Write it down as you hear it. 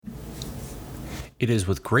It is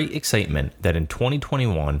with great excitement that in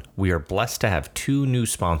 2021, we are blessed to have two new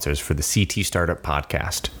sponsors for the CT Startup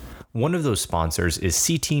Podcast. One of those sponsors is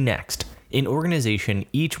CT Next, an organization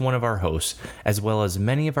each one of our hosts, as well as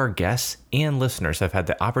many of our guests and listeners, have had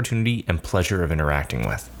the opportunity and pleasure of interacting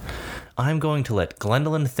with. I'm going to let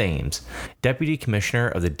Glendolyn Thames, Deputy Commissioner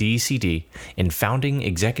of the DCD and founding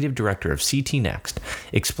Executive Director of CT Next,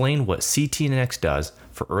 explain what CT Next does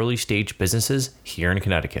for early stage businesses here in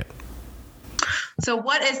Connecticut. So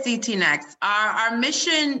what is CT Next? Our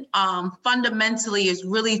mission fundamentally is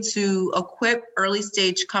really to equip early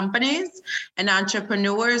stage companies and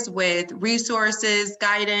entrepreneurs with resources,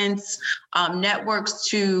 guidance, networks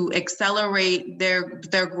to accelerate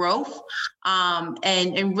their growth,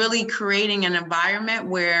 and really creating an environment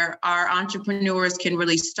where our entrepreneurs can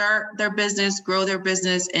really start their business, grow their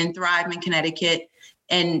business, and thrive in Connecticut,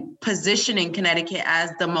 and positioning Connecticut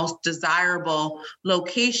as the most desirable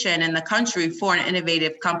location in the country for an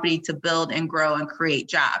innovative company to build and grow and create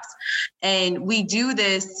jobs. And we do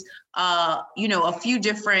this, a few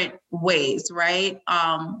different ways, right?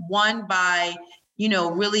 One, by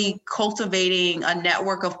really cultivating a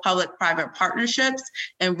network of public-private partnerships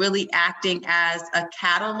and really acting as a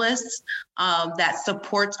catalyst that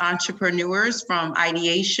supports entrepreneurs from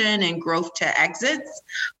ideation and growth to exits.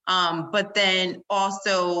 But then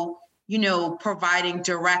also, providing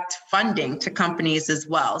direct funding to companies as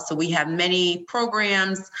well. So we have many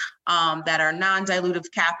programs that are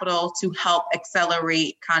non-dilutive capital to help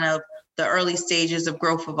accelerate kind of the early stages of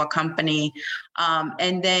growth of a company.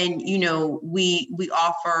 And then, we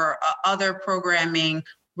offer other programming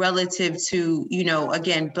relative to,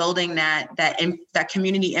 again, building that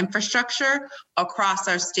community infrastructure across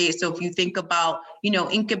our state. So if you think about,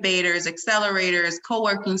 incubators, accelerators,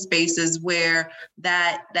 co-working spaces where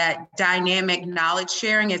that dynamic knowledge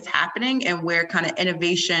sharing is happening and where kind of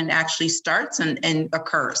innovation actually starts and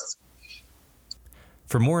occurs.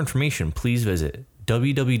 For more information, please visit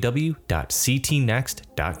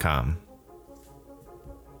www.ctnext.com.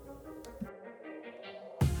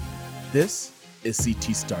 This is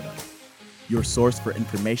CT Startup, your source for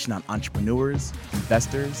information on entrepreneurs,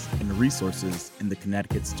 investors, and resources in the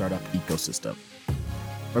Connecticut startup ecosystem.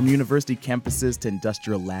 From university campuses to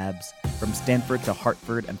industrial labs, from Stanford to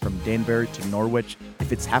Hartford, and from Danbury to Norwich,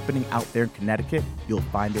 if it's happening out there in Connecticut, you'll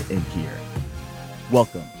find it in here.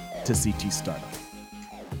 Welcome to CT Startup.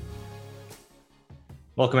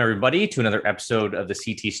 Welcome, everybody, to another episode of the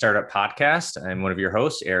CT Startup Podcast. I'm one of your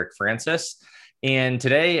hosts, Eric Francis. And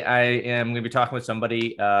today I am going to be talking with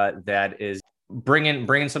somebody that is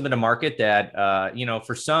bringing something to market that,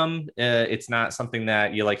 for some, it's not something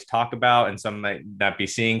that you like to talk about, and some might not be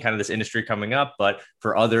seeing kind of this industry coming up. But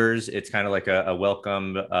for others, it's kind of like a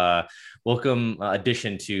welcome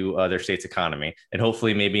addition to their state's economy, and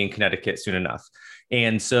hopefully maybe in Connecticut soon enough.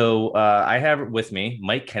 And so I have with me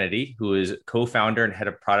Mike Kennedy, who is co-founder and head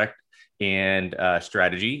of product and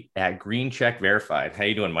strategy at Green Check Verified. How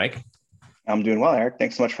you doing, Mike? I'm doing well, Eric.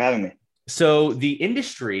 Thanks so much for having me. So the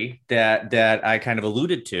industry that I kind of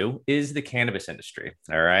alluded to is the cannabis industry.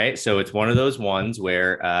 All right. So it's one of those ones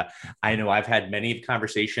where I know I've had many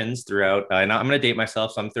conversations throughout, and I'm going to date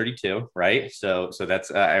myself. So I'm 32, right? So that's,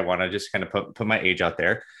 I want to just kind of put my age out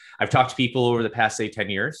there. I've talked to people over the past, say, 10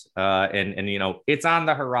 years, and it's on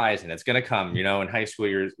the horizon. It's going to come, in high school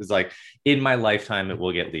years. It's like, in my lifetime, it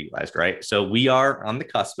will get legalized, right? So we are on the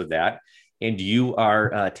cusp of that. And you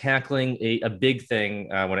are tackling a big thing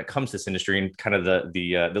when it comes to this industry and kind of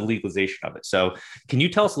the legalization of it. So can you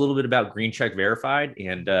tell us a little bit about Green Check Verified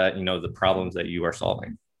and, the problems that you are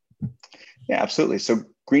solving? Yeah, absolutely. So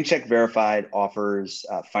Green Check Verified offers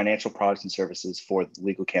financial products and services for the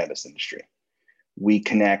legal cannabis industry. We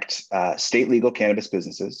connect state legal cannabis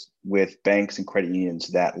businesses with banks and credit unions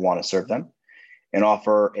that want to serve them, and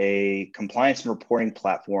offer a compliance and reporting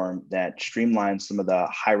platform that streamlines some of the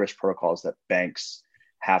high-risk protocols that banks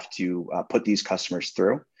have to put these customers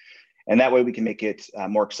through. And that way we can make it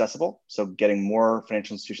more accessible. So getting more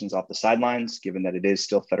financial institutions off the sidelines, given that it is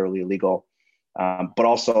still federally illegal, but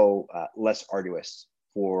also less arduous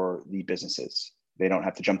for the businesses. They don't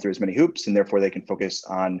have to jump through as many hoops, and therefore they can focus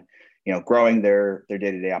on growing their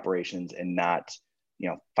day-to-day operations and not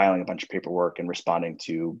filing a bunch of paperwork and responding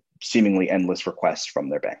to seemingly endless requests from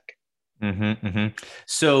their bank. Mm-hmm, mm-hmm.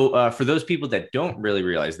 So for those people that don't really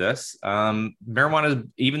realize this, marijuana,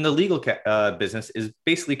 even the legal business, is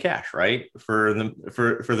basically cash, right? For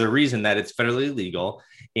the reason that it's federally legal,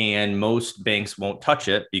 and most banks won't touch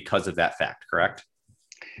it because of that fact, correct?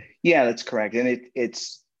 Yeah, that's correct. And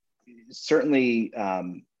it's certainly, a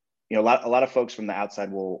lot of folks from the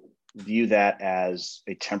outside will view that as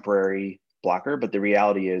a temporary blocker, but the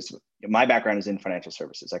reality is my background is in financial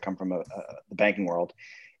services. I come from the banking world,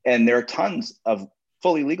 and there are tons of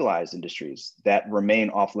fully legalized industries that remain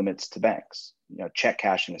off limits to banks, check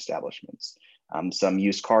cashing establishments, some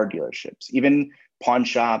used car dealerships, even pawn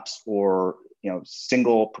shops or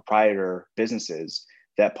single proprietor businesses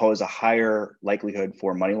that pose a higher likelihood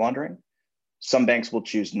for money laundering. Some banks will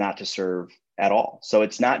choose not to serve at all. So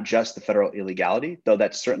it's not just the federal illegality, though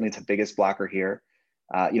that's certainly the biggest blocker here.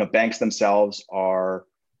 Banks themselves are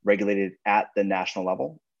regulated at the national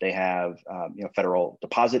level. They have federal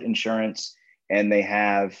deposit insurance, and they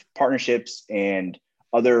have partnerships and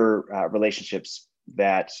other relationships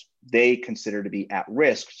that they consider to be at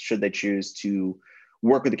risk should they choose to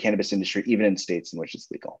work with the cannabis industry, even in states in which it's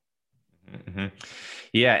legal. Mm-hmm.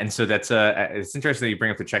 Yeah, and so that's it's interesting that you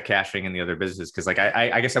bring up the check cashing and the other businesses, because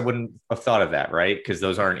I guess I wouldn't have thought of that, right? Because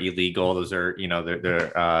those aren't illegal; those are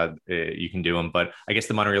they're you can do them, but I guess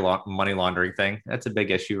the money laundering thing, that's a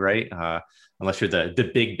big issue, right? Unless you're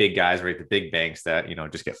the big guys, right? The big banks that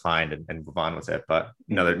just get fined and move on with it. But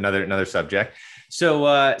another subject. So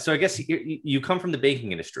I guess you come from the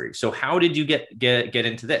banking industry. So how did you get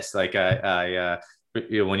into this? Like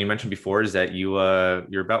when you mentioned before, is that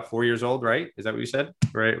you're about 4 years old, right? Is that what you said?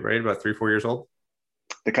 Right, about 3-4 years old.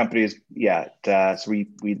 The company is, yeah. So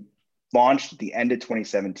we launched at the end of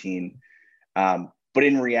 2017, but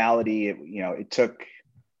in reality, it took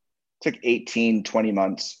 18-20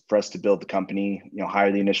 months for us to build the company.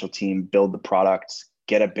 Hire the initial team, build the product,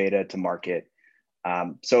 get a beta to market.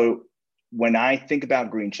 So when I think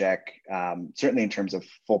about GreenCheck, certainly in terms of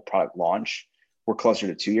full product launch, we're closer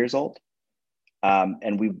to 2 years old.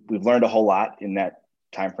 And we've learned a whole lot in that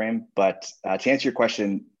timeframe. But to answer your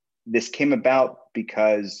question, this came about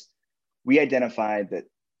because we identified that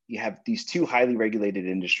you have these two highly regulated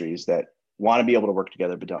industries that want to be able to work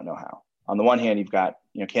together but don't know how. On the one hand, you've got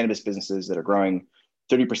cannabis businesses that are growing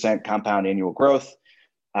 30% compound annual growth,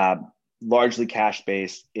 largely cash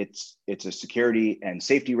based. It's a security and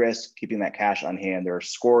safety risk keeping that cash on hand. There are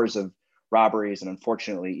scores of robberies and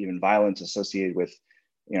unfortunately even violence associated with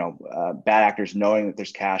bad actors knowing that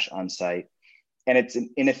there's cash on site. And it's an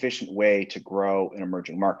inefficient way to grow an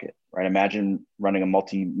emerging market, right? Imagine running a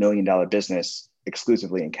multi-million-dollar business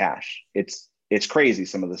exclusively in cash. It's crazy,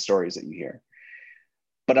 some of the stories that you hear.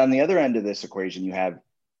 But on the other end of this equation, you have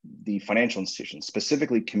the financial institutions,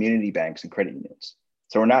 specifically community banks and credit unions.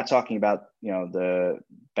 So we're not talking about, the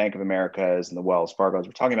Bank of Americas and the Wells Fargos.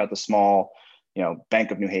 We're talking about the small, Bank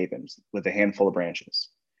of New Havens with a handful of branches.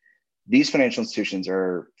 These financial institutions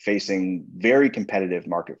are facing very competitive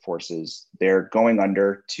market forces. They're going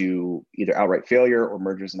under to either outright failure or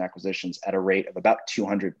mergers and acquisitions at a rate of about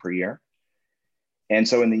 200 per year. And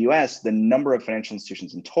so in the US, the number of financial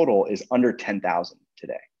institutions in total is under 10,000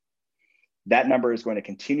 today. That number is going to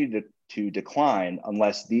continue to decline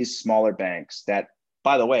unless these smaller banks that,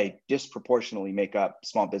 by the way, disproportionately make up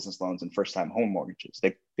small business loans and first-time home mortgages.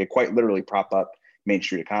 They quite literally prop up Main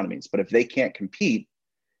Street economies. But if they can't compete,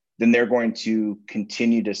 then they're going to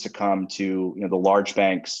continue to succumb to the large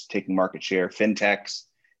banks taking market share, fintechs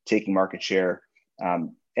taking market share,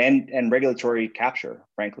 and regulatory capture.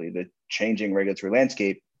 Frankly, the changing regulatory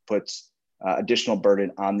landscape puts additional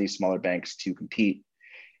burden on these smaller banks to compete.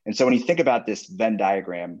 And so when you think about this Venn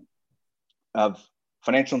diagram of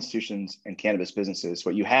financial institutions and cannabis businesses,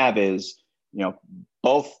 what you have is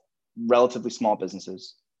both relatively small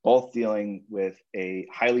businesses, both dealing with a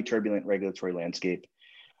highly turbulent regulatory landscape.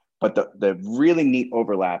 But the really neat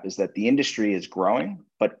overlap is that the industry is growing,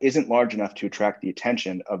 but isn't large enough to attract the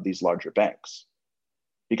attention of these larger banks.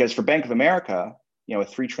 Because for Bank of America, a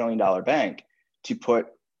 $3 trillion bank, to put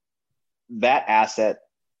that asset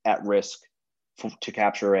at risk to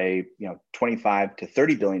capture a $25 to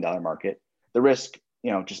 $30 billion market, the risk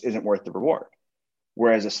just isn't worth the reward.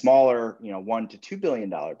 Whereas a smaller $1 to $2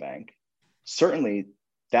 billion bank, certainly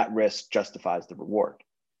that risk justifies the reward.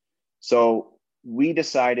 So we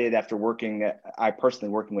decided after I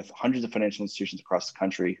personally working with hundreds of financial institutions across the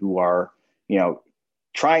country who are,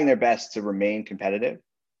 trying their best to remain competitive.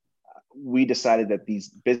 We decided that these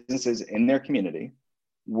businesses in their community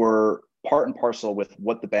were part and parcel with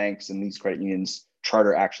what the banks and these credit unions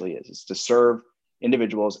charter actually is to serve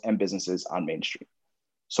individuals and businesses on Main Street.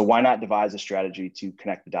 So why not devise a strategy to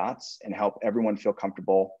connect the dots and help everyone feel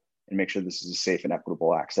comfortable and make sure this is a safe and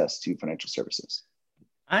equitable access to financial services?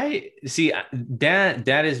 I see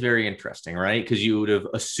that is very interesting, right? Because you would have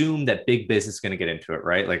assumed that big business is going to get into it,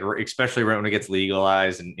 right? Like, especially when it gets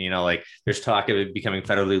legalized and, there's talk of it becoming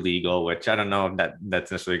federally legal, which I don't know if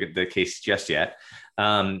that's necessarily the case just yet.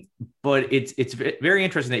 But it's very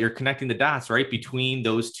interesting that you're connecting the dots, right, between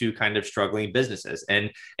those two kind of struggling businesses.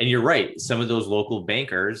 And you're right. Some of those local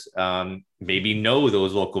bankers maybe know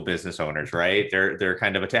those local business owners, right? They're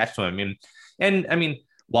kind of attached to them. I mean,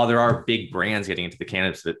 while there are big brands getting into the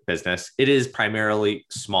cannabis business, it is primarily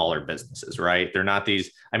smaller businesses, right? They're not these.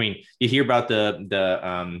 I mean, you hear about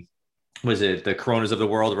the was it the Coronas of the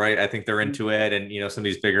world, right? I think they're into it, and some of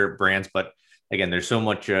these bigger brands. But again, there's so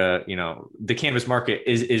much. The cannabis market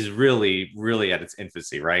is really at its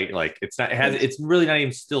infancy, right? Like it's really not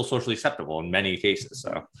even still socially acceptable in many cases.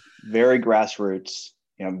 So very grassroots,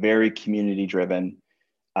 very community driven.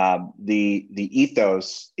 The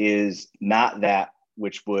ethos is not that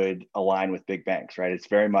which would align with big banks, right? It's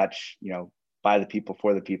very much, by the people,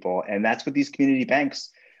 for the people. And that's what these community banks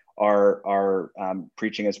are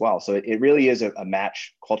preaching as well. So it really is a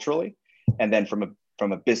match culturally. And then from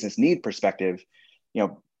a business need perspective,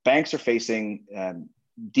 banks are facing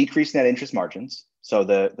decreased net interest margins. So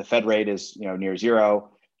the Fed rate is, near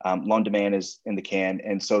zero. Loan demand is in the can.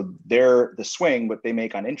 And so the swing, what they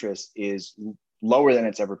make on interest is lower than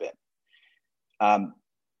it's ever been.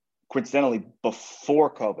 Coincidentally,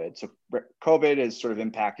 before COVID, so COVID has sort of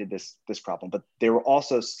impacted this problem, but they were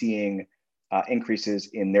also seeing increases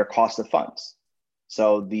in their cost of funds.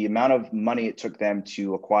 So the amount of money it took them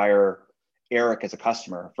to acquire Eric as a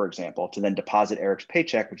customer, for example, to then deposit Eric's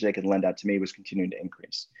paycheck, which they could lend out to me, was continuing to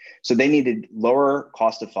increase. So they needed lower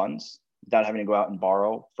cost of funds without having to go out and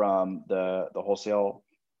borrow from the wholesale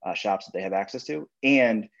shops that they have access to,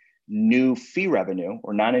 and new fee revenue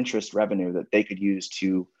or non-interest revenue that they could use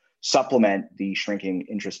to supplement the shrinking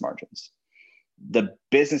interest margins. The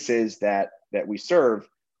businesses that we serve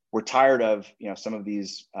were tired of some of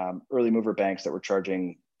these early mover banks that were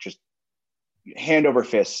charging just hand over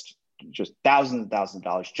fist, just thousands and thousands of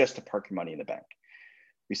dollars just to park your money in the bank.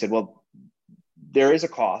 We said, well, there is a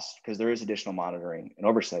cost because there is additional monitoring and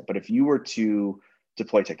oversight. But if you were to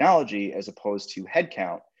deploy technology as opposed to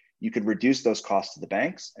headcount, you could reduce those costs to the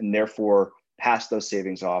banks and therefore pass those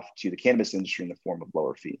savings off to the cannabis industry in the form of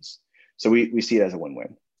lower fees. So we see it as a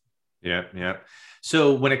win-win. Yeah.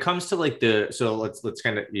 So when it comes to let's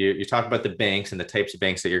kind of, you talk about the banks and the types of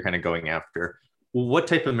banks that you're kind of going after. What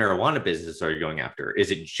type of marijuana business are you going after?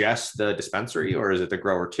 Is it just the dispensary, or is it the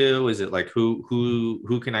grower too? Is it like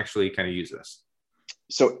who can actually kind of use this?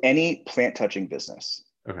 So any plant touching business.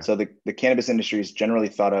 Okay. So the cannabis industry is generally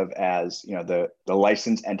thought of as, the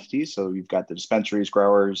licensed entities. So you've got the dispensaries,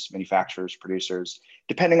 growers, manufacturers, producers.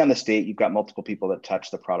 Depending on the state, you've got multiple people that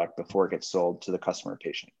touch the product before it gets sold to the customer or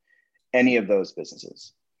patient. Any of those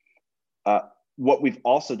businesses. What we've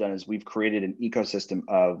also done is we've created an ecosystem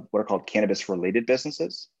of what are called cannabis related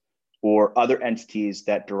businesses, or other entities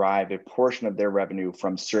that derive a portion of their revenue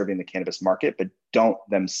from serving the cannabis market, but don't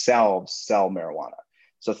themselves sell marijuana.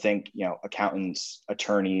 So think, accountants,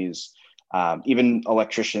 attorneys, even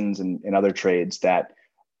electricians and other trades that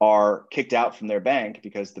are kicked out from their bank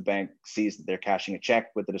because the bank sees that they're cashing a check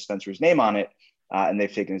with the dispensary's name on it, and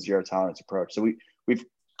they've taken a zero tolerance approach. So we've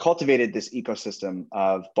cultivated this ecosystem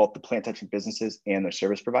of both the plant touching businesses and their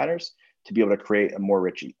service providers to be able to create a more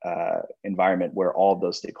rich environment where all of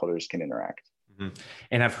those stakeholders can interact. Mm-hmm.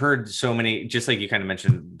 And I've heard so many, just like you kind of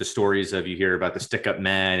mentioned, the stories of, you hear about the stick up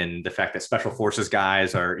men and the fact that special forces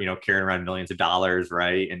guys are, carrying around millions of dollars,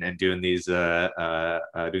 right, and doing these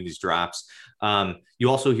drops. You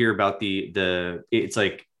also hear about it's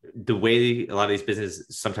like the way a lot of these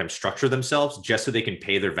businesses sometimes structure themselves just so they can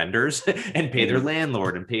pay their vendors and pay their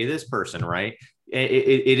landlord and pay this person, right?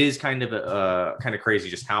 It is kind of crazy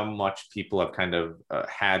just how much people have kind of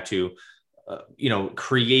had to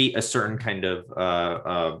create a certain kind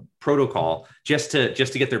of protocol just to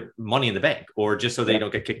get their money in the bank, or just so they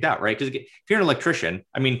don't get kicked out, right? Because if you're an electrician,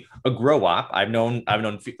 I mean, a grow op, I've known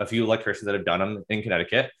a few electricians that have done them in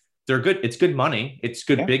Connecticut. They're good. It's good money. It's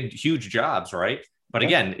good, big, huge jobs, right? But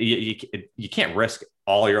again, you can't risk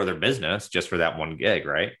all your other business just for that one gig,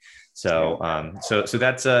 right? So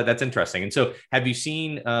that's interesting. And so, have you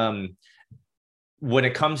seen when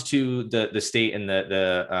it comes to the state and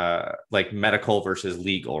the like medical versus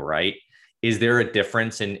legal, right? Is there a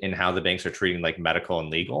difference in how the banks are treating like medical and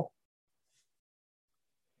legal?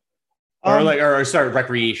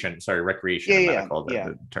 Recreation. And medical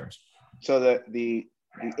the terms. So the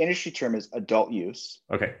industry term is adult use.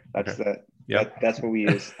 Okay. That's what we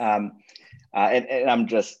use. And I'm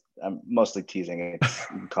mostly teasing. You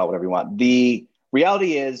can call it whatever you want. The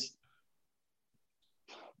reality is,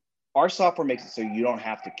 our software makes it so you don't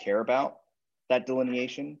have to care about that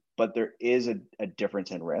delineation, but there is a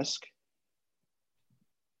difference in risk.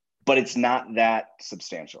 but it's not that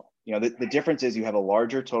substantial. The difference is you have a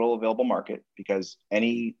larger total available market because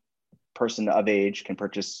any person of age can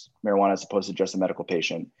purchase marijuana as opposed to just a medical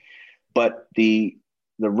patient. But the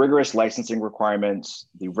rigorous licensing requirements,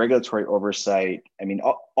 the regulatory oversight, I mean,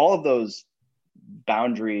 all of those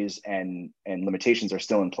boundaries and limitations are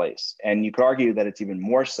still in place. And you could argue that it's even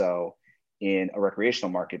more so in a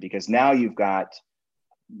recreational market because now you've got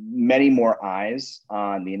many more eyes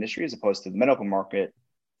on the industry as opposed to the medical market.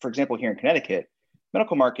 For example, here in Connecticut,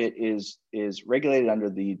 medical market is regulated under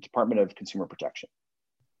the Department of Consumer Protection.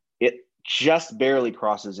 It just barely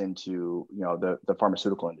crosses into the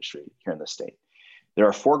pharmaceutical industry here in the state. There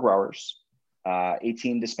are 4 growers,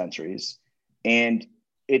 18 dispensaries, and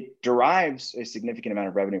it derives a significant amount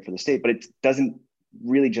of revenue for the state, but it doesn't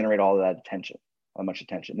really generate all of that attention, much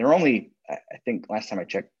attention. There are only, I think last time I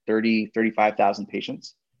checked, 35,000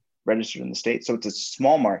 patients registered in the state. So it's a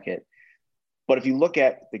small market. But if you look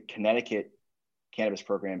at the Connecticut cannabis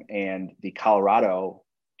program and the Colorado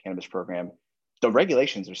cannabis program, the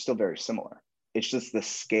regulations are still very similar. It's just the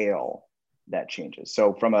scale that changes.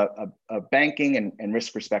 So from a banking and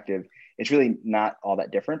risk perspective, it's really not all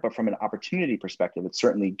that different, but from an opportunity perspective, it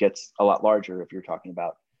certainly gets a lot larger if you're talking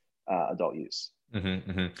about adult use.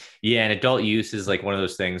 Mm-hmm, mm-hmm. Yeah, and adult use is like one of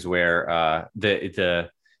those things where the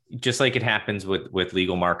just like it happens with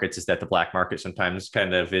legal markets, is that the black market sometimes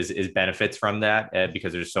kind of is benefits from that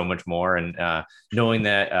because there's so much more. And knowing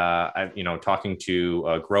that, talking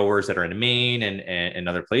to growers that are in Maine and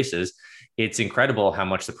other places, it's incredible how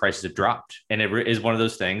much the prices have dropped. And it is one of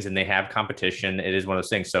those things, and they have competition. It is one of those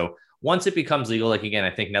things. So once it becomes legal, like again, I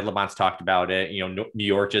think Ned Lamont's talked about it, New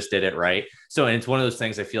York just did it, right? So, and it's one of those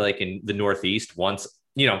things I feel like in the Northeast, once,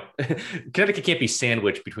 Connecticut can't be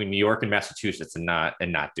sandwiched between New York and Massachusetts and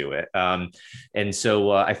not do it. And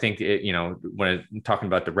so I think, when I'm talking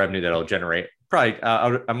about the revenue that it'll generate, probably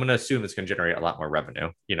I'm going to assume it's going to generate a lot more revenue,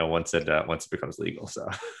 once it becomes legal. So.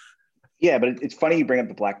 Yeah, but it's funny you bring up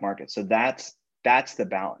the black market. So that's the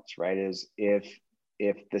balance, right? Is if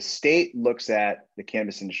the state looks at the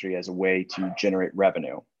cannabis industry as a way to generate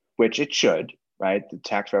revenue, which it should, right? The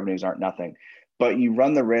tax revenues aren't nothing, but you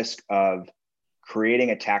run the risk of creating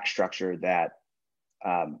a tax structure that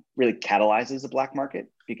really catalyzes the black market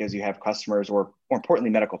because you have customers, or more importantly,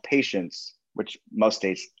 medical patients, which most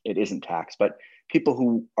states it isn't taxed, but people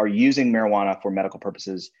who are using marijuana for medical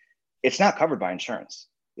purposes, it's not covered by insurance.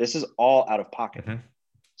 This is all out of pocket. Mm-hmm.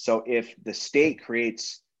 So if the state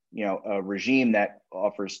creates, a regime that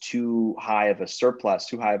offers too high of a surplus,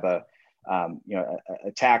 too high of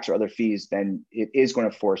a tax or other fees, then it is going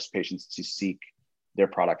to force patients to seek their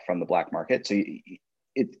product from the black market. So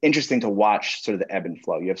it's interesting to watch sort of the ebb and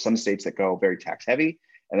flow. You have some states that go very tax heavy,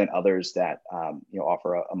 and then others that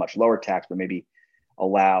offer a much lower tax, but maybe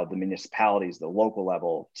allow the municipalities, the local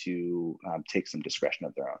level, to take some discretion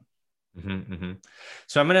of their own. Mm-hmm, mm-hmm.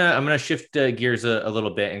 So I'm gonna shift gears a little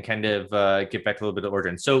bit and kind of get back a little bit of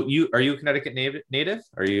origin. So are you a Connecticut native?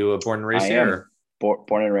 Are you born and raised here?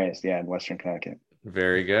 Born and raised, yeah, in Western Connecticut.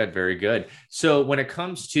 Very good, very good. So when it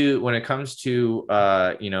comes to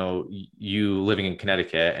you living in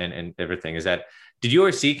Connecticut and everything, did you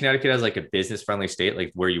always see Connecticut as like a business friendly state,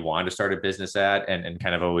 like where you wanted to start a business at, and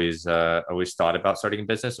kind of always thought about starting a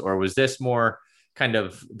business, or was this more kind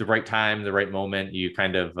of the right time, the right moment, you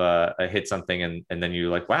kind of hit something and then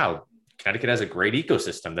you're like, wow, Connecticut has a great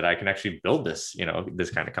ecosystem that I can actually build this,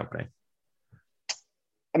 this kind of company?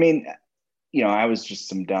 I mean, I was just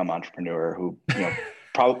some dumb entrepreneur who,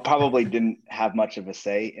 probably didn't have much of a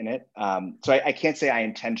say in it. So I can't say I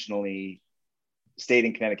intentionally stayed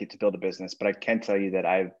in Connecticut to build a business, but I can tell you that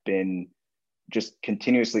I've been just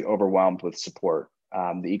continuously overwhelmed with support.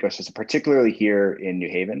 The ecosystem, particularly here in New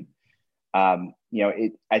Haven.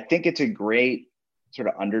 I think it's a great sort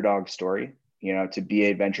of underdog story, to be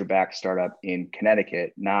a venture-backed startup in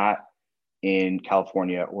Connecticut, not in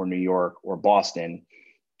California or New York or Boston,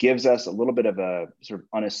 gives us a little bit of a sort of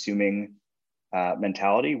unassuming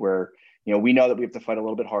mentality where, we know that we have to fight a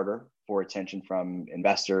little bit harder for attention from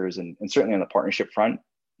investors, and certainly on the partnership front,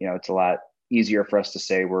 it's a lot easier for us to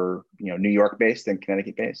say we're, New York based than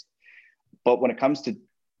Connecticut based. But when it comes to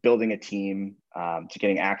building a team, to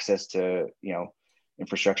getting access to,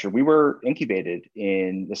 infrastructure, we were incubated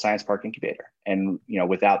in the Science Park Incubator. And,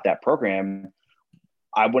 without that program,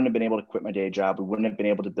 I wouldn't have been able to quit my day job. We wouldn't have been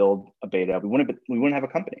able to build a beta. We wouldn't have a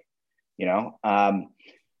company,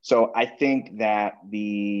 So I think that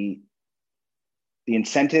the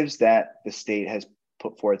incentives that the state has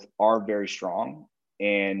put forth are very strong.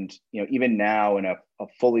 And, even now in a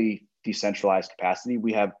fully decentralized capacity,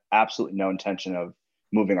 we have absolutely no intention of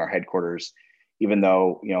moving our headquarters even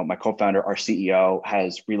though, you know, my co-founder, our CEO,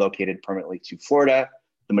 has relocated permanently to Florida,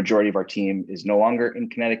 the majority of our team is no longer in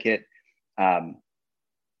Connecticut.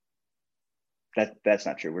 That's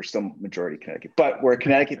not true. We're still majority Connecticut, but we're a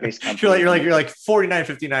Connecticut-based company. You're like 49,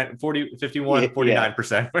 59, 40, 51,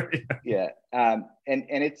 49%. Yeah. And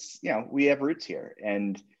it's, you know, we have roots here,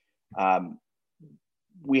 and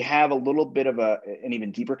we have a little bit of an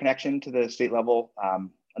even deeper connection to the state level.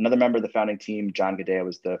 Another member of the founding team, John Gadea,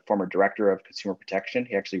 was the former director of consumer protection.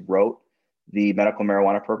 He actually wrote the medical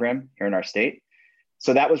marijuana program here in our state.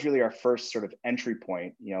 So that was really our first sort of entry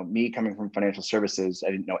point. You know, me coming from financial services,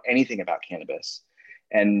 I didn't know anything about cannabis.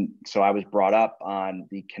 And so I was brought up on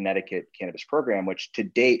the Connecticut cannabis program, which to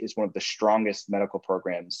date is one of the strongest medical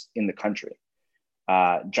programs in the country.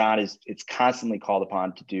 John it's constantly called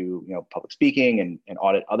upon to do, you know, public speaking and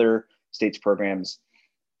audit other states' programs.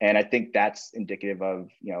 And I think that's indicative of,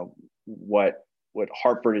 you know, what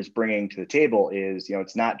Hartford is bringing to the table is, you know,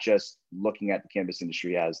 it's not just looking at the cannabis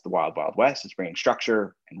industry as the wild, wild west. It's bringing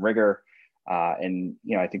structure and rigor. And,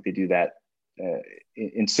 you know, I think they do that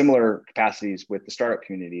in similar capacities with the startup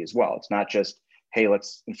community as well. It's not just, hey,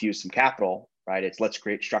 let's infuse some capital, right? It's let's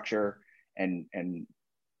create structure and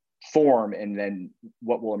form, and then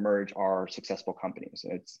what will emerge are successful companies.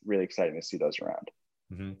 And it's really exciting to see those around.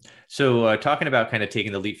 Mm-hmm. So talking about kind of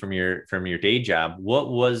taking the leap from your day job,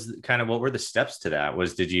 what were the steps to that?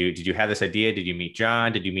 Did you have this idea? Did you meet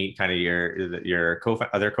John? Did you meet kind of your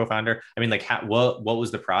other co-founder? I mean, like what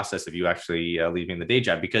was the process of you actually leaving the day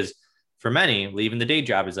job? Because for many, leaving the day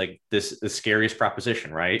job is like the scariest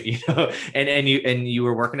proposition, right? You know, and you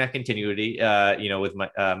were working at Continuity, you know, with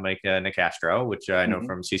Mike Nicastro, which I know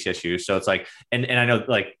from CCSU. So it's like, and I know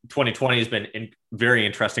like 2020 has been very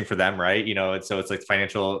interesting for them, right? You know, so it's like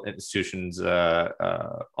financial institutions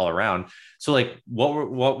all around. So like,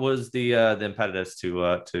 what was the impetus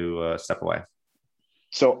to step away?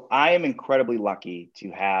 So I am incredibly lucky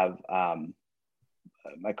to have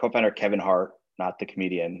my co-founder Kevin Hart, not the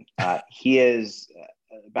comedian. He is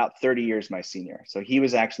about 30 years my senior. So he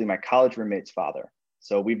was actually my college roommate's father.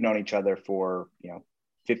 So we've known each other for, you know,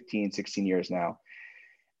 15, 16 years now.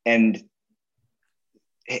 And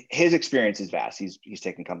his experience is vast. He's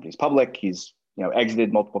taken companies public. He's, you know,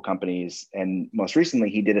 exited multiple companies. And most recently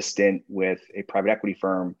he did a stint with a private equity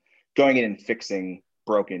firm going in and fixing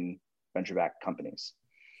broken venture-backed companies.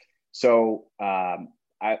 So,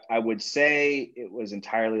 I would say it was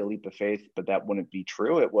entirely a leap of faith, but that wouldn't be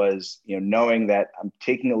true. It was, you know, knowing that I'm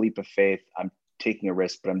taking a leap of faith, I'm taking a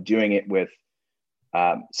risk, but I'm doing it with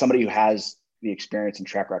somebody who has the experience and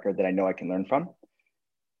track record that I know I can learn from.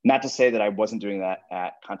 Not to say that I wasn't doing that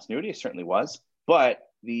at Continuity, I certainly was, but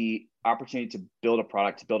the opportunity to build a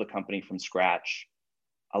product, to build a company from scratch,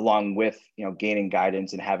 along with, you know, gaining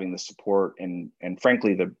guidance and having the support and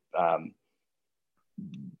frankly, the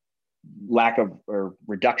lack of or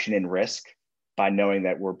reduction in risk by knowing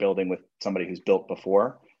that we're building with somebody who's built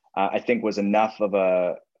before, I think was enough of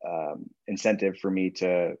a incentive for me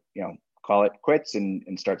to, you know, call it quits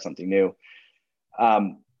and start something new.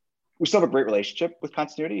 We still have a great relationship with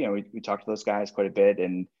Continuity. You know, we talk to those guys quite a bit.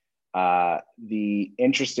 And the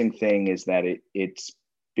interesting thing is that it's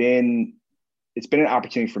been an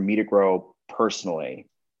opportunity for me to grow personally,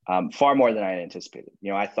 far more than I had anticipated.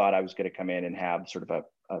 You know, I thought I was going to come in and have sort of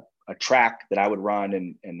a track that I would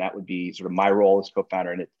run, and that would be sort of my role as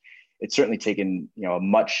co-founder. And it's certainly taken, you know, a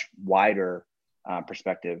much wider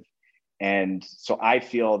perspective. And so I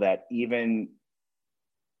feel that even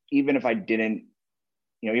if I didn't,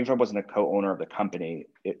 you know, even if I wasn't a co-owner of the company,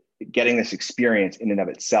 getting this experience in and of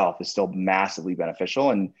itself is still massively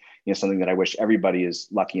beneficial, and, you know, something that I wish everybody is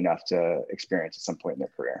lucky enough to experience at some point in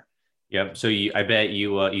their career. Yep. So I bet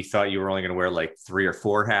you thought you were only going to wear like 3 or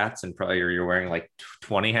 4 hats, and probably you're wearing like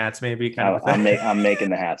 20 hats, maybe. I'm making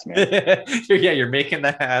the hats, man. Yeah, you're making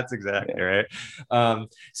the hats, exactly. Yeah. Right.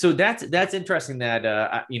 So that's interesting.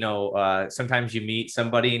 That you know, sometimes you meet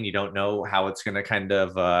somebody and you don't know how it's going to kind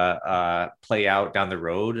of play out down the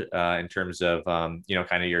road in terms of you know,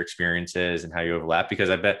 kind of your experiences and how you overlap. Because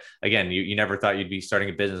I bet, again, you never thought you'd be starting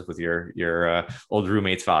a business with your old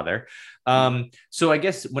roommate's father. So I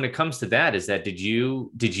guess when it comes to that, is that did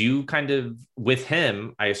you kind of, with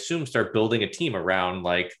him, I assume, start building a team around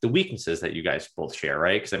like the weaknesses that you guys both share,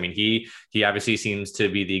 right? Because I mean, he obviously seems to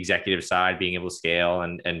be the executive side, being able to scale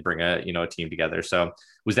and bring a team together. So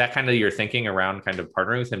was that kind of your thinking around kind of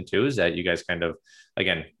partnering with him too? Is that you guys kind of,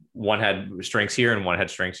 again, one had strengths here and one had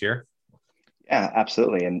strengths here? Yeah,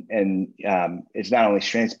 absolutely. And it's not only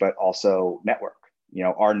strengths, but also network. You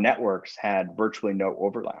know, our networks had virtually no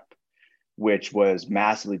overlap, which was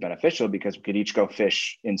massively beneficial because we could each go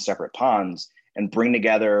fish in separate ponds and bring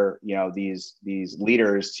together, these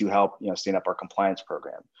leaders to help, stand up our compliance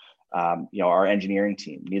program. Our engineering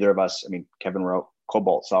team. Neither of us, I mean, Kevin wrote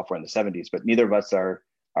COBOL software in the 70s, but neither of us are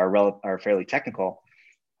fairly technical.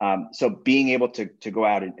 So being able to go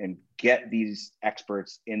out and get these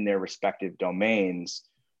experts in their respective domains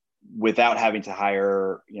without having to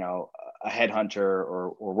hire, a headhunter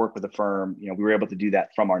or work with a firm, we were able to do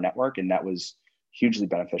that from our network, and that was hugely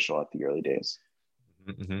beneficial at the early days.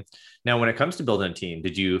 Mm-hmm. Now, when it comes to building a team,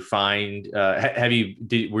 did you find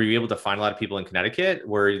were you able to find a lot of people in Connecticut?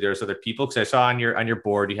 Were there's other people? Because I saw on your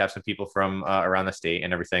board you have some people from around the state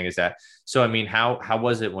and everything. Is that so? I mean, how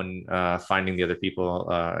was it when finding the other people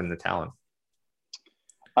and the talent?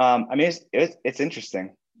 I mean, it's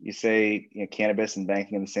interesting. You say cannabis and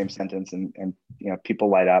banking in the same sentence, and people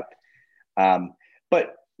light up.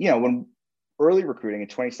 But when early recruiting in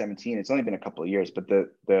 2017, it's only been a couple of years, but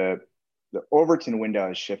the Overton window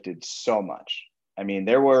has shifted so much. I mean,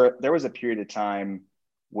 there was a period of time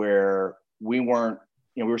where we weren't,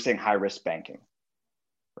 we were saying high risk banking,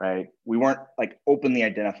 right? We weren't like openly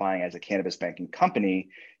identifying as a cannabis banking company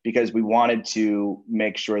because we wanted to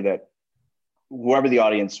make sure that whoever the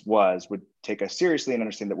audience was would take us seriously and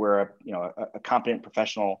understand that we're a competent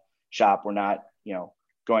professional shop. We're not,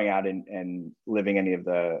 going out and living any of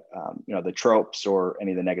the, the tropes or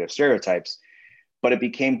any of the negative stereotypes. But it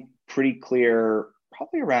became pretty clear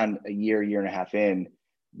probably around a year and a half in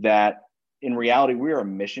that in reality, we are a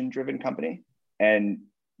mission-driven company. And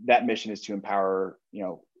that mission is to empower,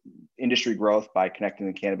 industry growth by connecting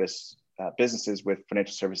the cannabis businesses with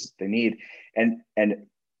financial services they need. And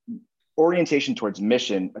orientation towards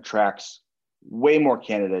mission attracts way more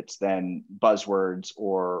candidates than buzzwords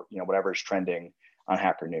or, whatever is trending on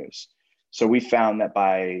Hacker News. So we found that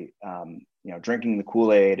by, drinking the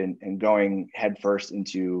Kool-Aid and going headfirst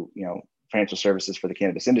into, financial services for the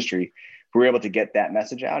cannabis industry, we were able to get that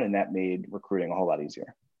message out, and that made recruiting a whole lot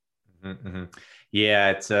easier. Mm-hmm.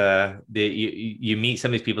 Yeah, it's you meet some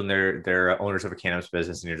of these people and they're owners of a cannabis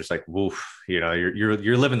business, and you're just like, woof,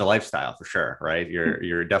 you're living the lifestyle for sure, right?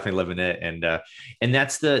 You're definitely living it, and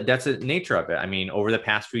that's the nature of it. I mean, over the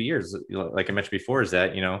past few years, like I mentioned before, is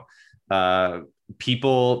that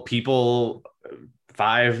people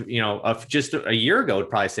of just a year ago would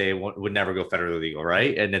probably say would never go federally legal,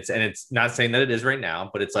 right? And it's not saying that it is right now,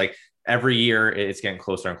 but it's like every year it's getting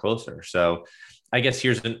closer and closer. So I guess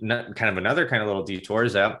here's another kind of little detour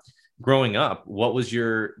is that growing up, what was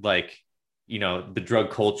your the drug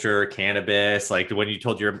culture, cannabis, like when you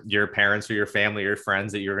told your parents or your family or your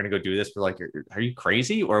friends that you were going to go do this, but like, are you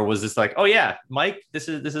crazy? Or was this like, oh yeah, Mike, this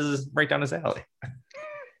is right down his alley?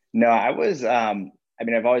 No, I was, I've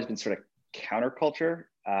always been sort of counterculture,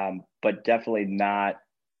 but definitely not,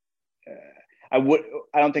 I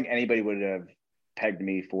don't think anybody would have pegged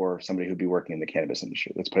me for somebody who'd be working in the cannabis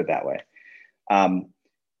industry. Let's put it that way.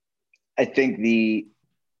 I think the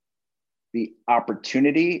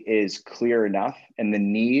opportunity is clear enough and the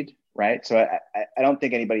need, right? So I don't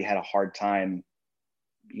think anybody had a hard time,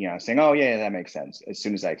 saying, oh yeah, that makes sense as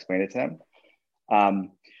soon as I explained it to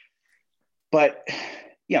them. But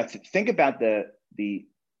think about the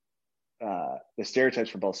stereotypes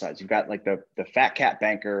for both sides. You've got like the fat cat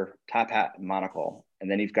banker, top hat and monocle, and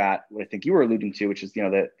then you've got what I think you were alluding to, which is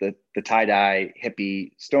the tie-dye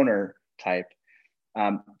hippie stoner type.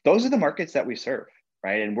 Those are the markets that we serve,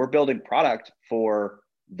 right? And we're building product for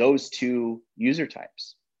those two user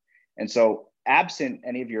types. And so absent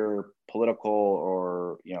any of your political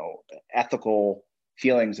or ethical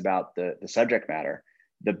feelings about the subject matter,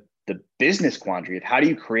 the business quandary of how do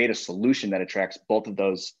you create a solution that attracts both of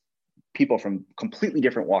those people from completely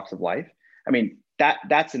different walks of life, I mean,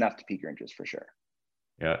 that's enough to pique your interest for sure.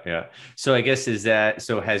 Yeah. So I guess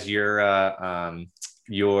has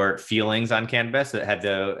your feelings on cannabis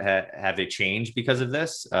have they changed because of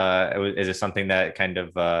this? Is it something that kind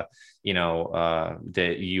of that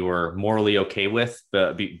you were morally okay with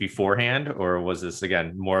beforehand, or was this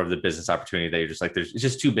again more of the business opportunity that you're just like, it's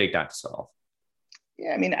just too big not to solve?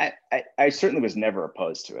 Yeah, I mean, I certainly was never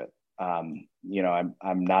opposed to it. I'm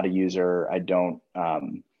not a user. I don't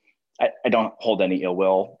hold any ill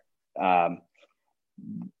will.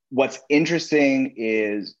 What's interesting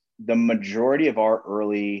is the majority of our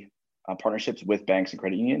early partnerships with banks and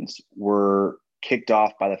credit unions were kicked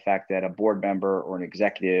off by the fact that a board member or an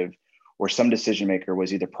executive or some decision maker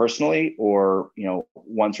was either personally or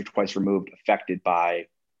once or twice removed affected by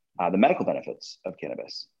the medical benefits of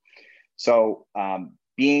cannabis. So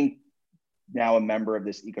being now a member of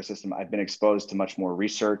this ecosystem, I've been exposed to much more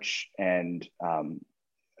research and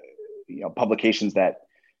publications that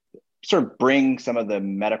sort of bring some of the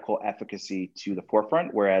medical efficacy to the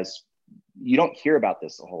forefront, whereas you don't hear about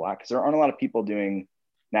this a whole lot because there aren't a lot of people doing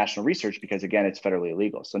national research because, again, it's federally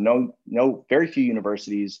illegal. So very few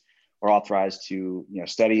universities are authorized to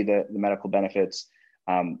study the medical benefits.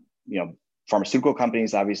 Pharmaceutical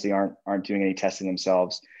companies obviously aren't doing any testing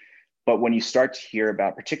themselves. But when you start to hear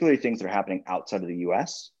about particularly things that are happening outside of the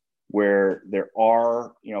U.S., where there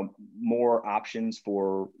are more options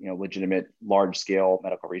for legitimate large scale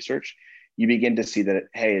medical research, you begin to see that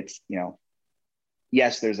it's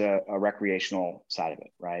yes, there's a recreational side of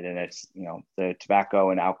it, right? And it's the tobacco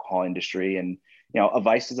and alcohol industry, and a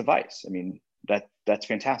vice is a vice. I mean, that's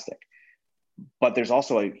fantastic. But there's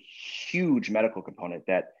also a huge medical component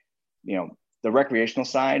that the recreational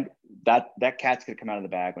side, that cat's gonna come out of the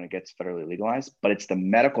bag when it gets federally legalized, but it's the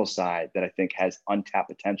medical side that I think has untapped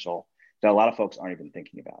potential that a lot of folks aren't even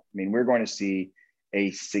thinking about. I mean, we're going to see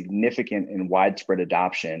a significant and widespread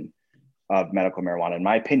adoption of medical marijuana, in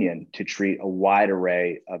my opinion, to treat a wide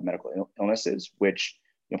array of medical illnesses, which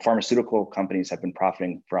pharmaceutical companies have been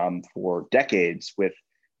profiting from for decades with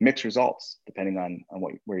mixed results, depending on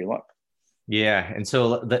where you look. Yeah. And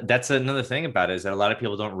so that's another thing about it, is that a lot of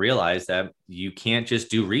people don't realize that you can't just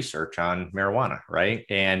do research on marijuana, right?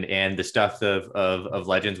 And the stuff of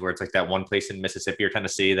legends where it's like that one place in Mississippi or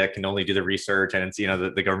Tennessee that can only do the research, and it's,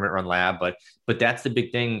 the government run lab, but that's the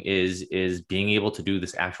big thing is being able to do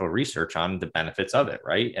this actual research on the benefits of it,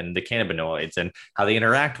 right? And the cannabinoids and how they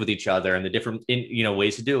interact with each other and the different,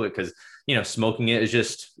 ways to do it. Because smoking it is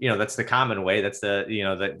just, that's the common way. That's the,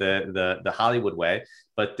 the Hollywood way,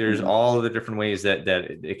 but there's all the different ways that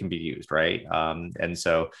it can be used. Right. And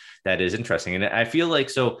so that is interesting. And I feel like,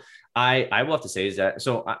 so I will have to say is that,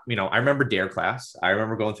 so, I remember DARE class. I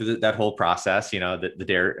remember going through that whole process, the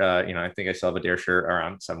DARE, I think I still have a DARE shirt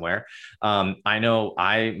around somewhere. I know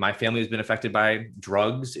my family has been affected by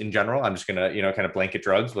drugs in general. I'm just going to, kind of blanket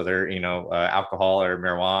drugs, whether, alcohol or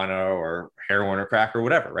marijuana or heroin or crack or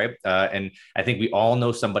whatever. Right. And I think we all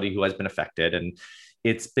know somebody who has been affected, and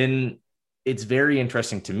it's very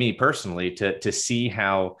interesting to me personally to see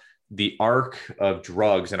how the arc of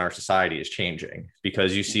drugs in our society is changing,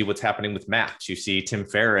 because you see what's happening with MAPS. You see Tim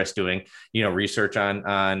Ferriss doing, research on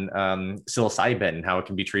psilocybin and how it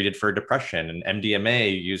can be treated for depression, and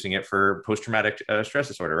MDMA using it for post-traumatic stress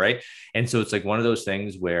disorder. Right. And so it's like one of those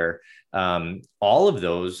things where all of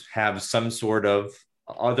those have some sort of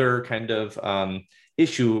other kind of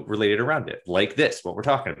issue related around it, like this, what we're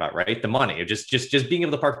talking about, right? The money, just being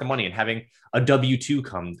able to park the money and having a W-2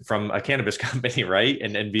 come from a cannabis company, right?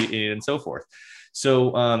 And so forth.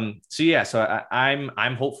 So I'm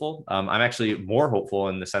hopeful. I'm actually more hopeful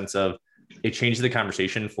in the sense of it changes the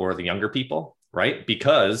conversation for the younger people, right?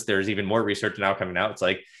 Because there's even more research now coming out. It's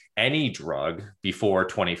like any drug before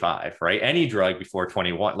 25, right? Any drug before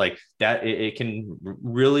 21, like that, it can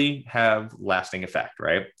really have lasting effect,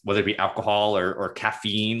 right? Whether it be alcohol or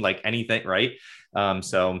caffeine, like anything, right?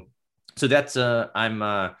 So that's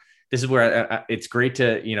this is where it's great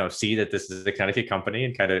to see that this is a Connecticut company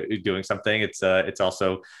and kind of doing something. It's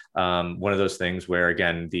also one of those things where,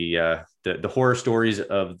 again, the horror stories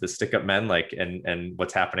of the stick up men, like and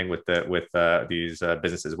what's happening with these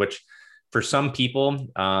businesses, which for some people,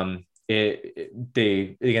 they're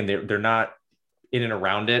not in and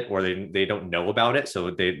around it, or they don't know about it,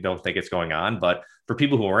 so they don't think it's going on. But for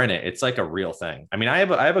people who are in it, it's like a real thing. I mean, I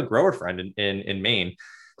have a grower friend in Maine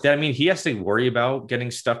that, he has to worry about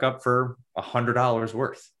getting stuck up for $100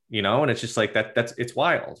 worth, and it's just like it's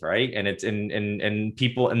wild, right? And it's and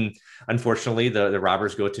people, and unfortunately the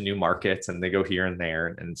robbers go to new markets and they go here and there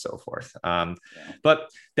and so forth. But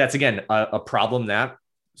that's, again, a problem that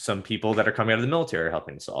some people that are coming out of the military are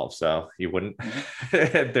helping solve. So you wouldn't,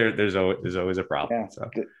 there's always a problem. So,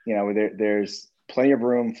 there's plenty of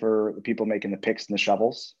room for the people making the picks and the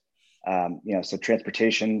shovels. So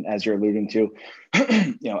transportation, as you're alluding to,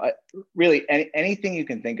 really anything you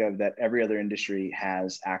can think of that every other industry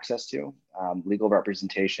has access to, legal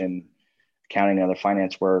representation, accounting, and other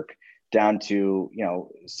finance work, down to,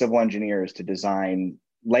 civil engineers to design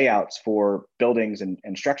layouts for buildings and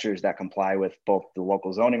structures that comply with both the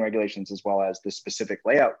local zoning regulations as well as the specific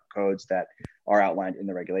layout codes that are outlined in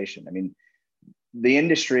the regulation. I mean, the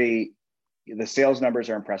industry, the sales numbers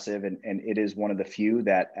are impressive, and it is one of the few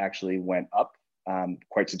that actually went up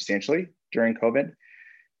quite substantially during COVID.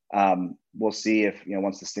 We'll see if,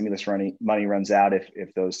 once the stimulus money runs out,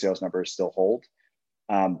 if those sales numbers still hold.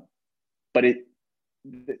 But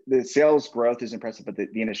the sales growth is impressive, but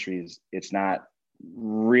the industry it's not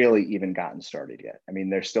really even gotten started yet. I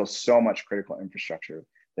mean, there's still so much critical infrastructure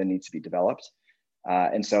that needs to be developed.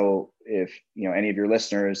 And so if, any of your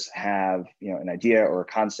listeners have, an idea or a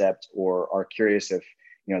concept, or are curious if,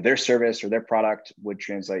 their service or their product would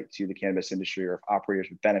translate to the cannabis industry, or if operators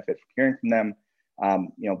would benefit from hearing from them,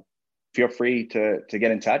 feel free to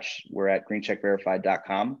get in touch. We're at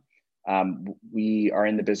greencheckverified.com. We are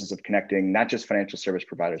in the business of connecting not just financial service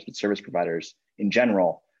providers, but service providers in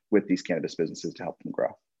general with these cannabis businesses to help them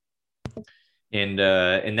grow. And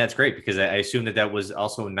that's great, because I assume that was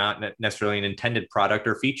also not necessarily an intended product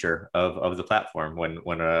or feature of the platform when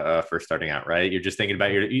first starting out, right? You're just thinking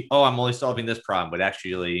about I'm only solving this problem, but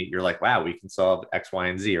actually you're like, wow, we can solve X, Y,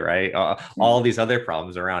 and Z, right? All these other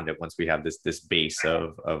problems around it once we have this base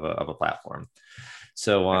of a platform.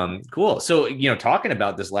 So cool. So talking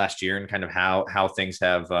about this last year and kind of how things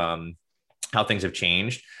have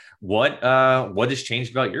changed. What has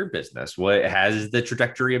changed about your business? What has the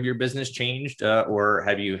trajectory of your business changed, or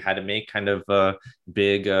have you had to make kind of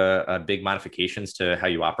big modifications to how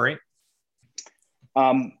you operate?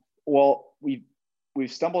 Well,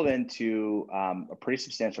 we've stumbled into a pretty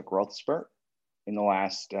substantial growth spurt in the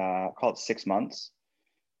last call it 6 months.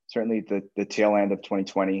 Certainly the tail end of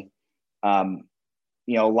 2020. A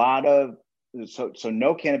lot of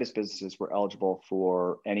no cannabis businesses were eligible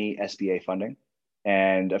for any SBA funding.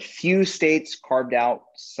 And a few states carved out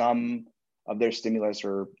some of their stimulus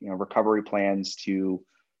or recovery plans to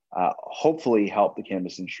hopefully help the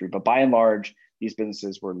cannabis industry. But by and large, these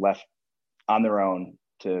businesses were left on their own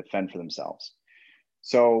to fend for themselves.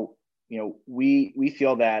 So we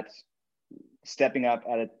feel that stepping up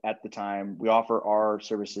at the time, we offer our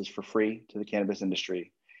services for free to the cannabis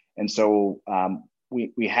industry, and so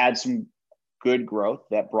we had some good growth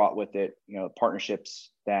that brought with it,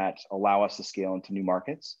 partnerships that allow us to scale into new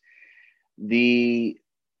markets. The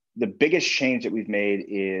biggest change that we've made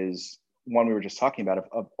is one we were just talking about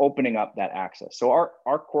of opening up that access. So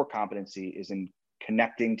our core competency is in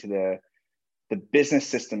connecting to the business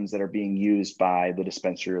systems that are being used by the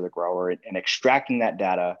dispensary or the grower, and extracting that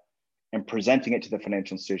data and presenting it to the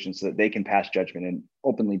financial institutions so that they can pass judgment and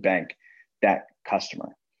openly bank that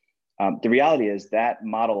customer. The reality is that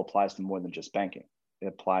model applies to more than just banking. It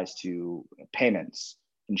applies to payments,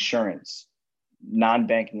 insurance,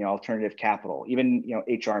 non-banking alternative capital, even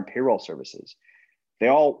HR and payroll services. They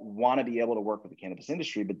all want to be able to work with the cannabis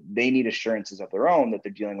industry, but they need assurances of their own that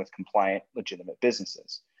they're dealing with compliant, legitimate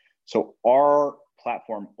businesses. So our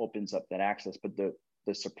platform opens up that access. But the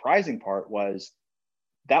surprising part was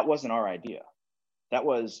that wasn't our idea. That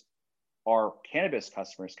was our cannabis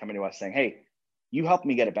customers coming to us saying, hey, you helped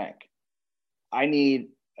me get a bank. I need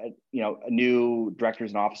a new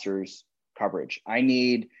directors and officers coverage. I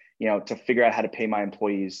need to figure out how to pay my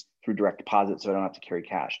employees through direct deposit so I don't have to carry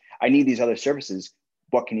cash. I need these other services.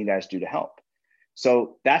 What can you guys do to help?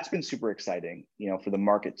 So that's been super exciting, for the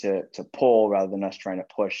market to pull rather than us trying to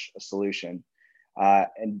push a solution.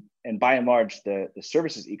 And by and large, the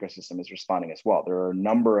services ecosystem is responding as well. There are a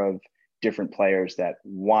number of different players that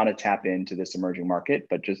want to tap into this emerging market,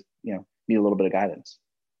 but just need a little bit of guidance.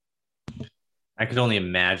 I could only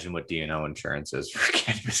imagine what D&O insurance is for a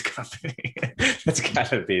cannabis company. That's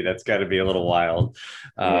gotta be a little wild.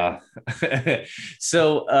 Yeah.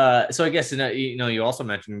 So I guess you also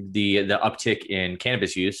mentioned the uptick in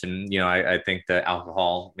cannabis use, and I think the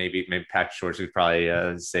alcohol maybe packaged stores would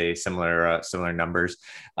probably say similar numbers.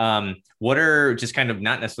 What are, just kind of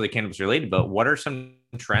not necessarily cannabis related, but what are some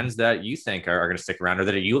trends that you think are going to stick around, or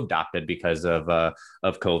that you adopted because of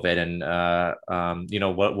COVID,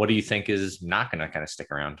 and what do you think is not going to kind of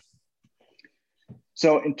stick around?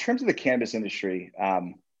 So in terms of the cannabis industry,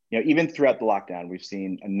 even throughout the lockdown, we've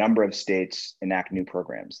seen a number of states enact new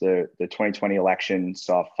programs. The 2020 election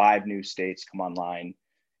saw 5 new states come online,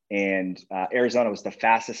 and Arizona was the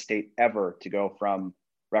fastest state ever to go from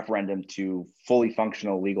referendum to fully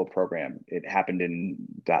functional legal program. It happened in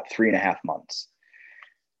about 3.5 months.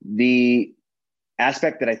 The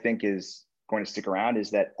aspect that I think is going to stick around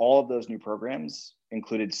is that all of those new programs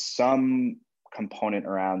included some component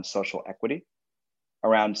around social equity,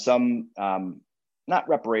 around some, not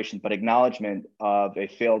reparation, but acknowledgement of a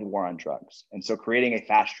failed war on drugs. And so creating a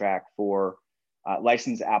fast track for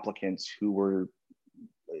licensed applicants who were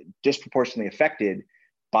disproportionately affected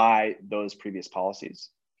by those previous policies.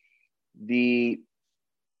 The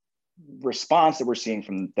response that we're seeing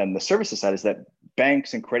from then the services side is that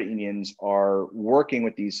banks and credit unions are working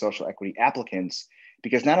with these social equity applicants,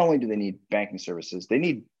 because not only do they need banking services, they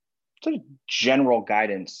need sort of general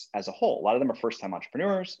guidance as a whole. A lot of them are first-time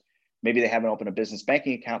entrepreneurs. Maybe they haven't opened a business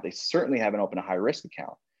banking account. They certainly haven't opened a high-risk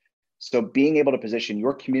account. So being able to position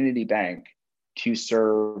your community bank to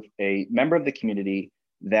serve a member of the community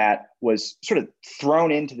that was sort of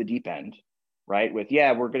thrown into the deep end, right? With,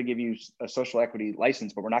 we're going to give you a social equity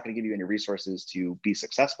license, but we're not going to give you any resources to be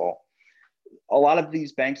successful. a lot of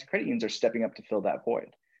these banks and credit unions are stepping up to fill that void.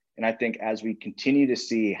 And I think as we continue to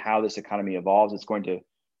see how this economy evolves, it's going to,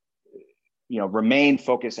 remain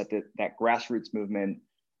focused at that grassroots movement.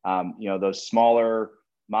 Those smaller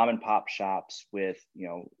mom and pop shops with,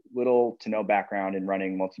 little to no background in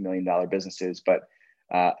running multi-million-dollar businesses, but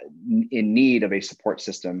in need of a support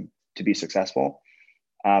system to be successful.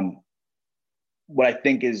 What I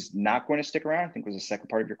think is not going to stick around, I think was the second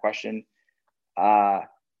part of your question.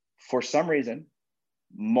 For some reason,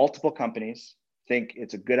 multiple companies think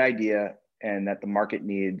it's a good idea and that the market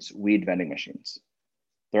needs weed vending machines.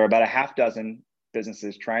 There are about a half dozen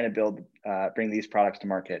businesses trying to bring these products to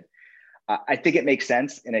market. I think it makes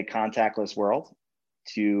sense in a contactless world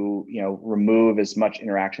to remove as much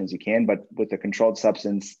interaction as you can, but with a controlled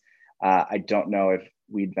substance, I don't know if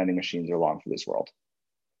weed vending machines are long for this world.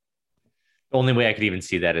 The only way I could even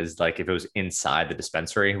see that is like if it was inside the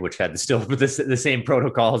dispensary, which had still the same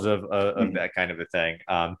protocols of that kind of a thing.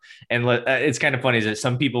 And it's kind of funny is that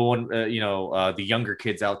some people, the younger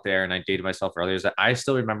kids out there, and I dated myself earlier, is that I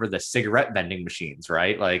still remember the cigarette vending machines,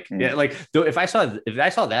 right? Like, yeah, like if I saw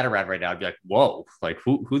that around right now, I'd be like, whoa, like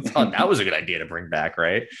who thought that was a good idea to bring back,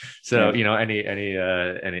 right? So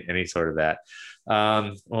any sort of that.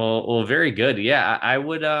 Well, very good. Yeah, I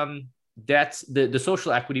would. That's the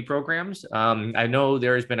social equity programs. I know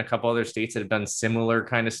there has been a couple other states that have done similar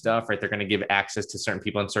kind of stuff, right? They're going to give access to certain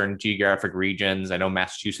people in certain geographic regions. I know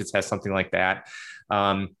Massachusetts has something like that.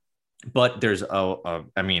 But there's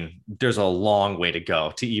a long way to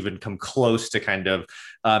go to even come close to kind of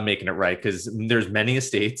making it right. Because there's many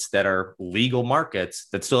states that are legal markets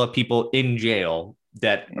that still have people in jail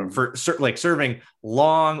that for like serving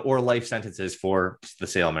long or life sentences for the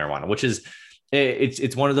sale of marijuana, which is,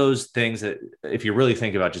 it's one of those things that if you really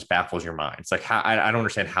think about, just baffles your mind. It's like, how I don't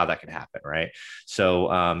understand how that could happen. Right.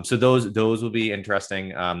 So those will be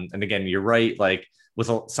interesting. And again, you're right. Like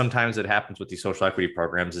sometimes it happens with these social equity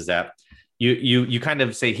programs is that you kind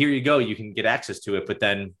of say, here you go, you can get access to it, but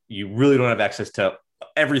then you really don't have access to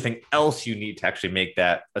everything else you need to actually make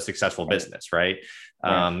that a successful business. Right.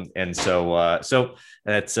 And so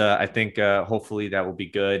that's, I think, hopefully that will be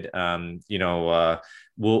good.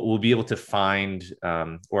 We'll be able to find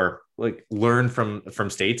or like learn from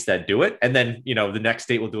states that do it, and then the next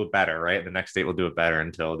state will do it better, right? The next state will do it better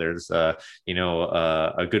until there's a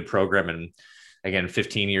good program, and again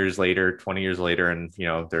 15 years later, 20 years later, and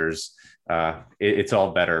there's it's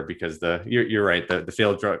all better because you're right, the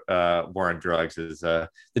failed drug war on drugs is the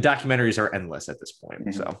documentaries are endless at this point.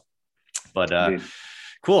 Mm-hmm. So, but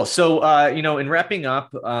cool. So, in wrapping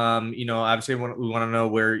up, obviously we want to know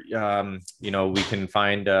where, we can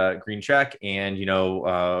find GreenCheck and,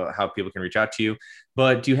 how people can reach out to you.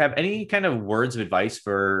 But do you have any kind of words of advice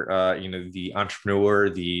for, the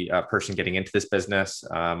entrepreneur, the person getting into this business,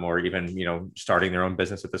 or even, starting their own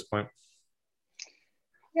business at this point?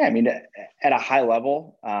 Yeah, I mean, at a high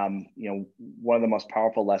level, one of the most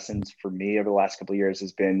powerful lessons for me over the last couple of years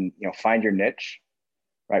has been, find your niche,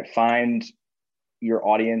 right? Find your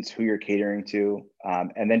audience, who you're catering to,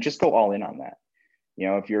 and then just go all in on that.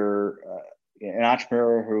 If you're an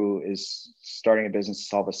entrepreneur who is starting a business to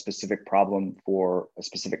solve a specific problem for a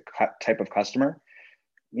specific type of customer,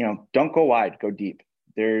 don't go wide, go deep.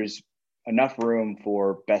 There's enough room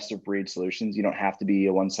for best of breed solutions. You don't have to be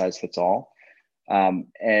a one size fits all.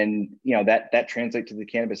 And that translates to the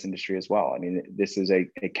cannabis industry as well. I mean, this is a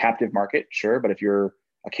captive market, sure, but if you're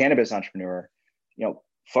a cannabis entrepreneur,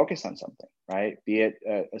 focus on something, right? Be it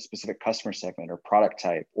a specific customer segment or product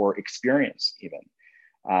type or experience even.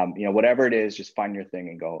 Whatever it is, just find your thing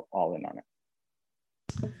and go all in on it.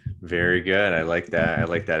 Very good. I like that. I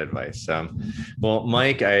like that advice. Well,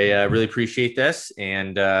 Mike, I really appreciate this,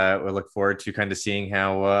 and we look forward to kind of seeing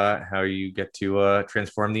how you get to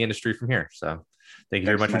transform the industry from here. So thank you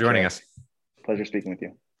very much for joining us. Pleasure speaking with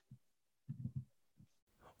you.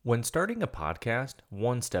 When starting a podcast,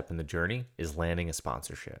 one step in the journey is landing a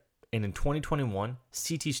sponsorship. And in 2021,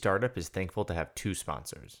 CT Startup is thankful to have two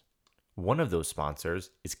sponsors. One of those sponsors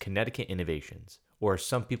is Connecticut Innovations, or as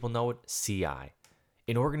some people know it, CI,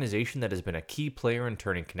 an organization that has been a key player in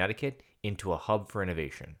turning Connecticut into a hub for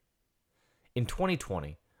innovation. In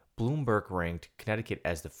 2020, Bloomberg ranked Connecticut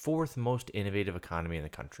as the fourth most innovative economy in the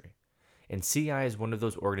country. And CI is one of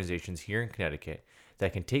those organizations here in Connecticut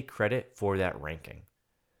that can take credit for that ranking.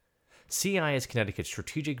 CI is Connecticut's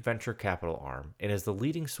strategic venture capital arm and is the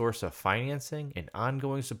leading source of financing and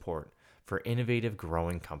ongoing support for innovative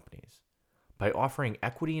growing companies. By offering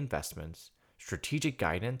equity investments, strategic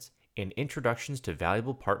guidance, and introductions to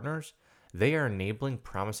valuable partners, they are enabling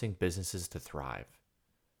promising businesses to thrive.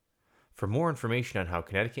 For more information on how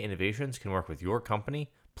Connecticut Innovations can work with your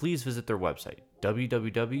company, please visit their website,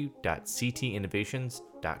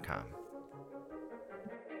 www.ctinnovations.com.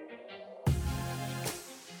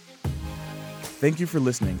 Thank you for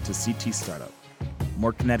listening to CT Startup.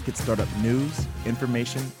 More Connecticut startup news,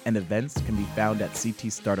 information, and events can be found at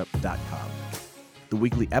ctstartup.com. The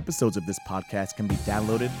weekly episodes of this podcast can be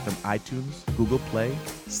downloaded from iTunes, Google Play,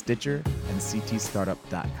 Stitcher, and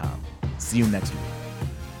ctstartup.com. See you next week.